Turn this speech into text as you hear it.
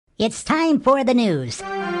It's time for the news.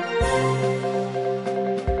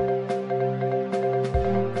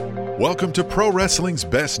 Welcome to Pro Wrestling's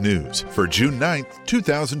Best News for June 9th,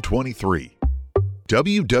 2023.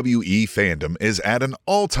 WWE fandom is at an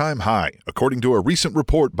all-time high, according to a recent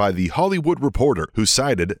report by The Hollywood Reporter, who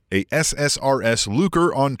cited a SSRS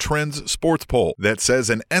Looker on Trends sports poll that says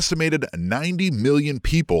an estimated 90 million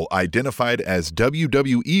people identified as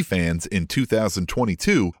WWE fans in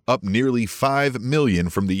 2022, up nearly 5 million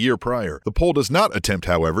from the year prior. The poll does not attempt,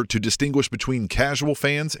 however, to distinguish between casual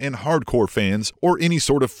fans and hardcore fans or any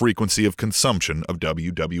sort of frequency of consumption of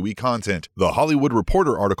WWE content. The Hollywood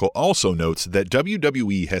Reporter article also notes that WWE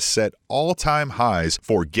has set all-time highs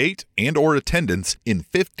for gate and or attendance in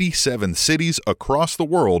 57 cities across the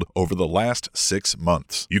world over the last 6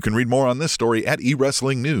 months. You can read more on this story at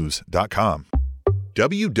eWrestlingNews.com.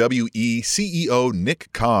 WWE CEO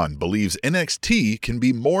Nick Khan believes NXT can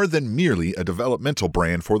be more than merely a developmental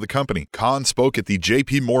brand for the company. Khan spoke at the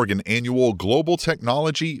JP Morgan annual Global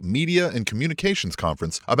Technology, Media, and Communications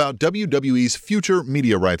Conference about WWE's future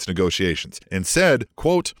media rights negotiations and said,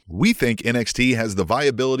 quote, "We think NXT has the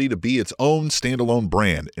viability to be its own standalone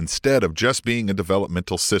brand instead of just being a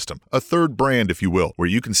developmental system. A third brand, if you will, where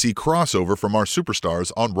you can see crossover from our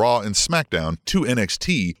superstars on Raw and SmackDown to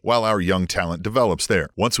NXT while our young talent develops there.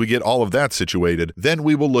 Once we get all of that situated, then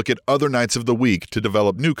we will look at other nights of the week to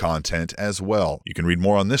develop new content as well." You can read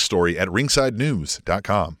more on this story at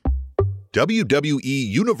ringsidenews.com. WWE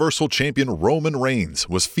Universal Champion Roman Reigns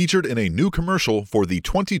was featured in a new commercial for the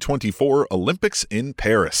 2024 Olympics in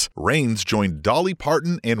Paris. Reigns joined Dolly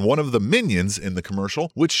Parton and one of the Minions in the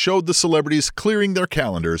commercial, which showed the celebrities clearing their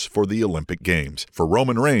calendars for the Olympic Games. For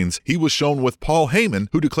Roman Reigns, he was shown with Paul Heyman,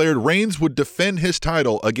 who declared Reigns would defend his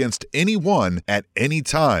title against anyone at any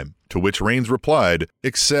time, to which Reigns replied,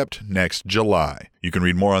 "Except next July." You can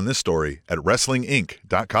read more on this story at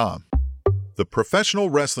WrestlingInc.com. The professional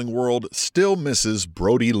wrestling world still misses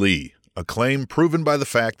Brody Lee, a claim proven by the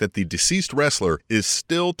fact that the deceased wrestler is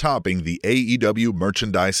still topping the AEW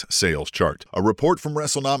merchandise sales chart. A report from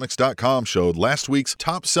WrestleNomics.com showed last week's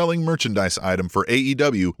top-selling merchandise item for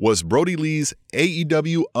AEW was Brody Lee's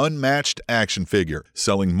AEW Unmatched action figure,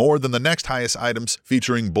 selling more than the next highest items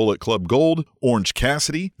featuring Bullet Club Gold, Orange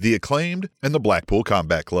Cassidy, The Acclaimed, and the Blackpool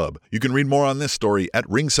Combat Club. You can read more on this story at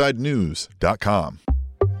RingsideNews.com.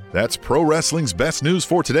 That's Pro Wrestling's Best News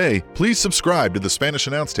for today. Please subscribe to the Spanish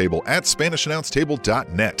Announce Table at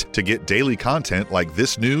SpanishAnnounceTable.net to get daily content like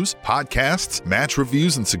this news, podcasts, match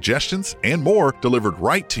reviews and suggestions, and more delivered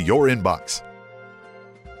right to your inbox.